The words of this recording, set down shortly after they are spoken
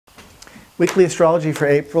Weekly astrology for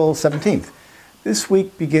April 17th. This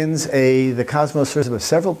week begins the cosmos series of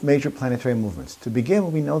several major planetary movements. To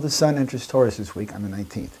begin, we know the Sun enters Taurus this week on the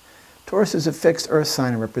 19th. Taurus is a fixed Earth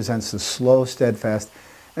sign and represents the slow, steadfast,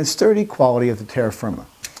 and sturdy quality of the terra firma.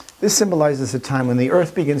 This symbolizes a time when the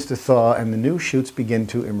Earth begins to thaw and the new shoots begin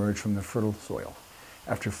to emerge from the fertile soil.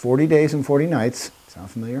 After 40 days and 40 nights, sound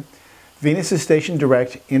familiar? Venus is stationed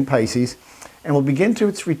direct in Pisces and will begin to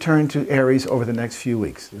its return to Aries over the next few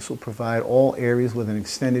weeks. This will provide all Aries with an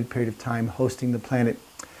extended period of time hosting the planet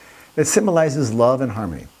that symbolizes love and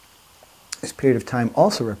harmony. This period of time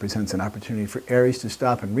also represents an opportunity for Aries to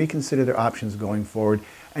stop and reconsider their options going forward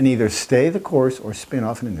and either stay the course or spin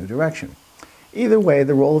off in a new direction. Either way,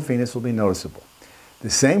 the role of Venus will be noticeable.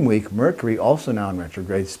 The same week, Mercury, also now in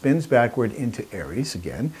retrograde, spins backward into Aries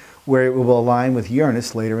again, where it will align with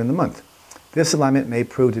Uranus later in the month. This alignment may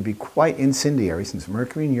prove to be quite incendiary since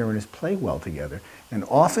Mercury and Uranus play well together and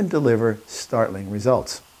often deliver startling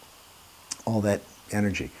results. All that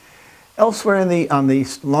energy. Elsewhere on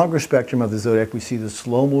the longer spectrum of the zodiac, we see the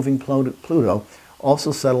slow-moving Pluto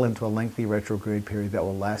also settle into a lengthy retrograde period that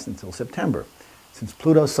will last until September. Since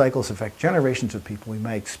Pluto's cycles affect generations of people, we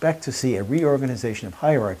may expect to see a reorganization of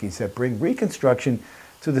hierarchies that bring reconstruction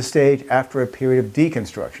to the stage after a period of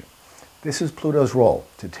deconstruction. This is Pluto's role,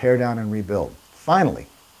 to tear down and rebuild. Finally,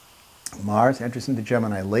 Mars enters into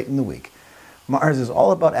Gemini late in the week. Mars is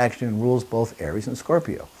all about action and rules both Aries and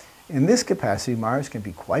Scorpio. In this capacity, Mars can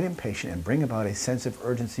be quite impatient and bring about a sense of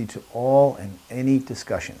urgency to all and any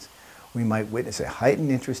discussions. We might witness a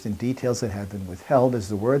heightened interest in details that have been withheld as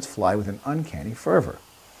the words fly with an uncanny fervor.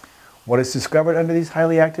 What is discovered under these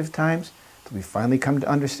highly active times? Do we finally come to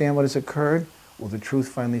understand what has occurred? Will the truth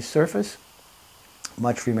finally surface?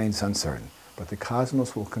 Much remains uncertain, but the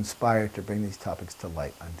cosmos will conspire to bring these topics to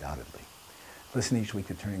light undoubtedly. Listen each week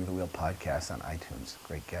to Turning of the Wheel podcast on iTunes.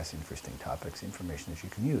 Great guests, interesting topics, information that you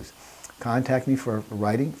can use. Contact me for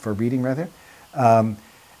reading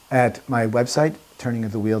at my website,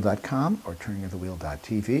 turningofthewheel.com or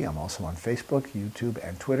turningofthewheel.tv. I'm also on Facebook, YouTube,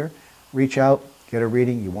 and Twitter. Reach out, get a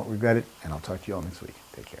reading. You won't regret it, and I'll talk to you all next week.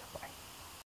 Take care.